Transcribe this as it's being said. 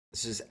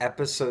This is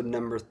episode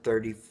number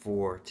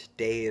 34.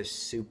 Today is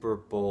Super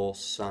Bowl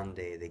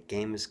Sunday. The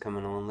game is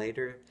coming on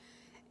later,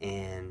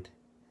 and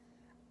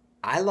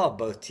I love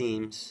both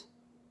teams,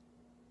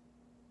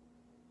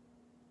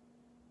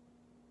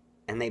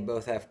 and they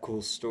both have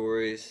cool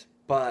stories,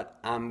 but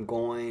I'm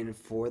going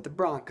for the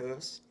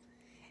Broncos.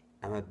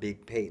 I'm a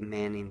big Peyton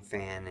Manning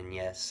fan, and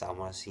yes, I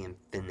want to see him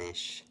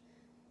finish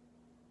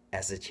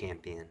as a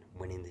champion,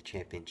 winning the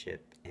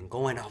championship, and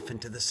going off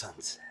into the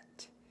sunset.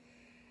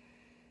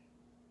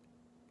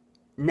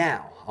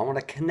 Now, I want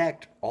to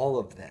connect all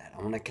of that.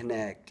 I want to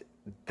connect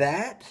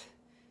that.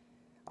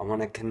 I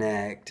want to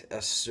connect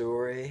a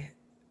story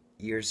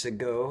years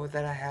ago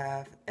that I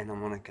have, and I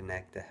want to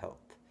connect the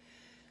health.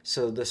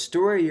 So, the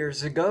story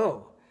years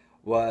ago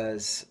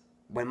was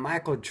when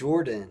Michael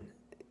Jordan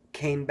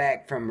came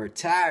back from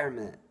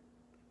retirement.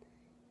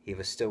 He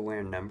was still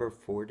wearing number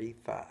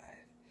 45,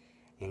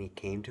 and he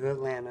came to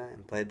Atlanta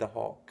and played the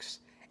Hawks.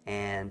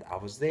 And I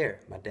was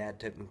there. My dad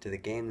took me to the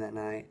game that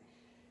night.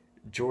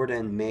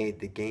 Jordan made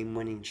the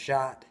game-winning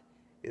shot.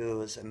 It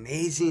was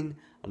amazing.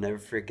 I'll never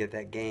forget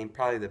that game.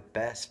 Probably the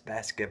best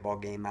basketball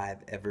game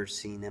I've ever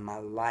seen in my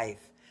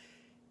life.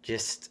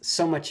 Just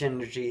so much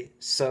energy,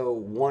 so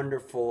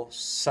wonderful,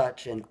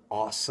 such an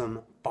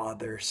awesome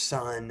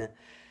father-son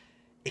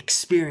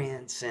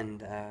experience,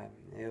 and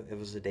it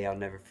was a day I'll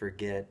never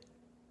forget.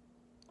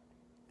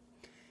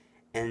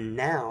 And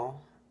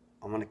now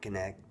I want to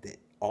connect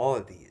all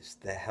of these,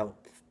 the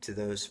help to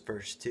those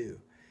first two.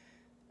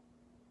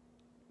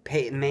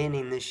 Peyton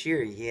Manning this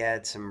year, he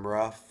had some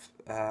rough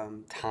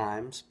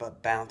times,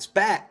 but bounced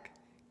back,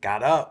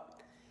 got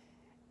up,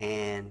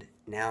 and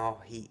now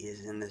he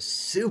is in the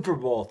Super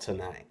Bowl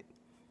tonight.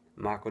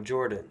 Michael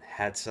Jordan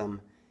had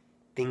some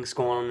things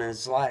going on in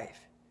his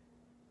life,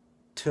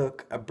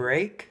 took a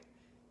break,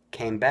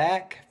 came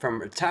back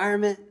from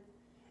retirement,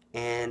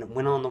 and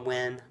went on to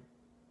win,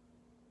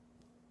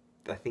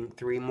 I think,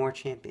 3 more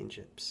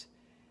championships.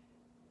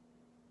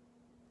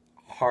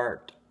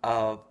 Heart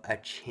of a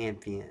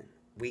champion.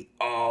 We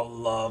all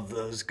love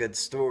those good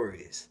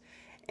stories.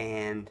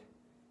 And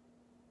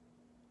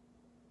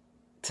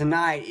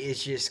tonight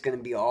is just going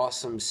to be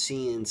awesome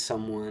seeing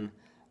someone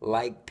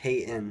like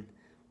Peyton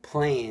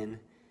playing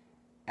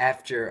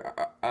after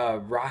a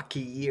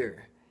rocky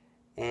year.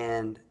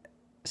 And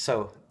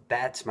so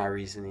that's my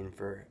reasoning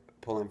for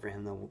pulling for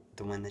him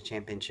to win the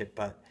championship.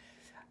 But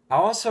I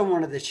also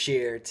wanted to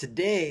share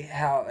today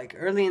how, like,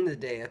 early in the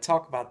day, I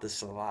talk about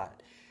this a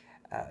lot.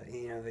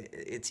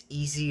 It's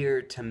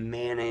easier to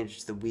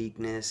manage the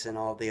weakness and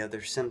all the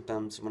other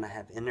symptoms when I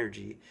have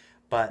energy,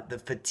 but the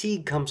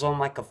fatigue comes on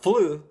like a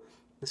flu.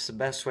 This is the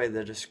best way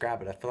to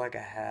describe it. I feel like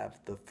I have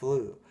the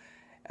flu.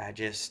 I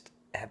just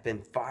have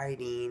been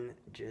fighting,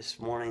 just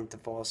wanting to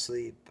fall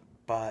asleep,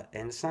 and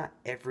it's not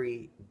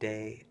every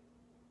day,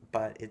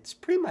 but it's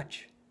pretty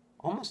much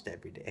almost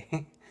every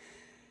day.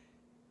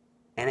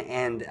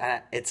 and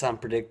it's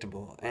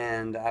unpredictable,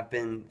 and I've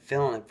been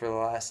feeling it for the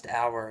last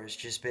hour. It's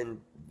just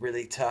been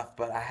really tough,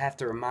 but I have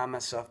to remind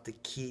myself to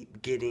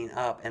keep getting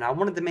up. And I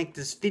wanted to make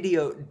this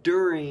video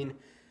during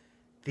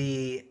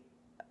the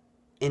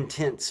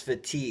intense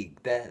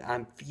fatigue that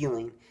I'm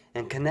feeling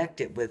and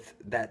connect it with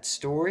that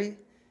story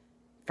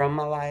from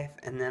my life,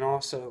 and then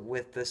also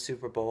with the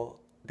Super Bowl,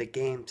 the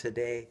game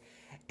today,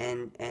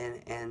 and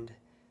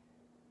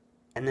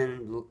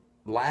then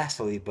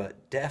lastly,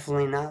 but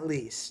definitely not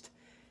least,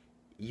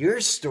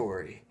 your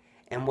story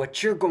and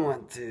what you're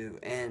going through,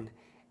 and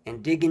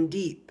digging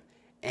deep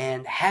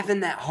and having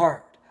that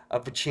heart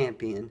of a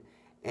champion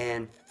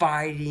and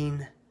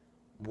fighting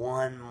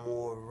one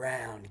more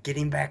round,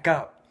 getting back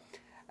up.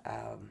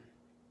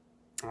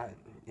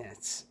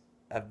 It's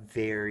a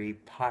very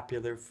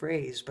popular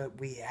phrase, but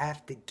we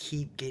have to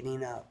keep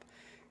getting up.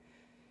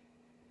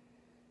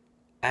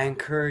 I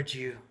encourage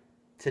you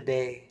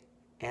today,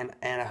 and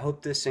I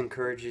hope this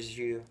encourages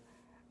you.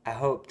 I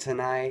hope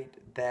tonight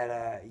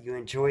that you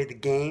enjoy the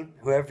game,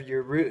 whoever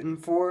you're rooting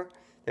for.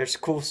 There's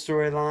cool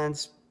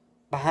storylines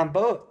behind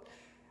both.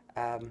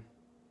 Um,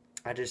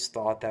 I just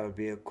thought that would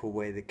be a cool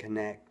way to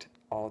connect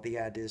all the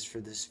ideas for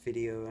this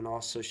video and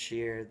also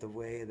share the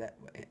way that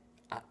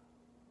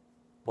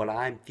what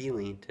I'm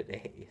feeling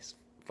today is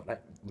what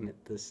I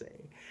meant to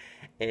say.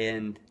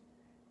 And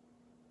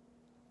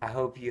I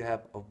hope you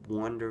have a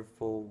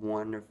wonderful,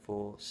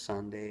 wonderful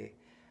Sunday.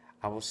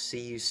 I will see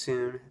you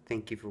soon.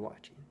 Thank you for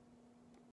watching.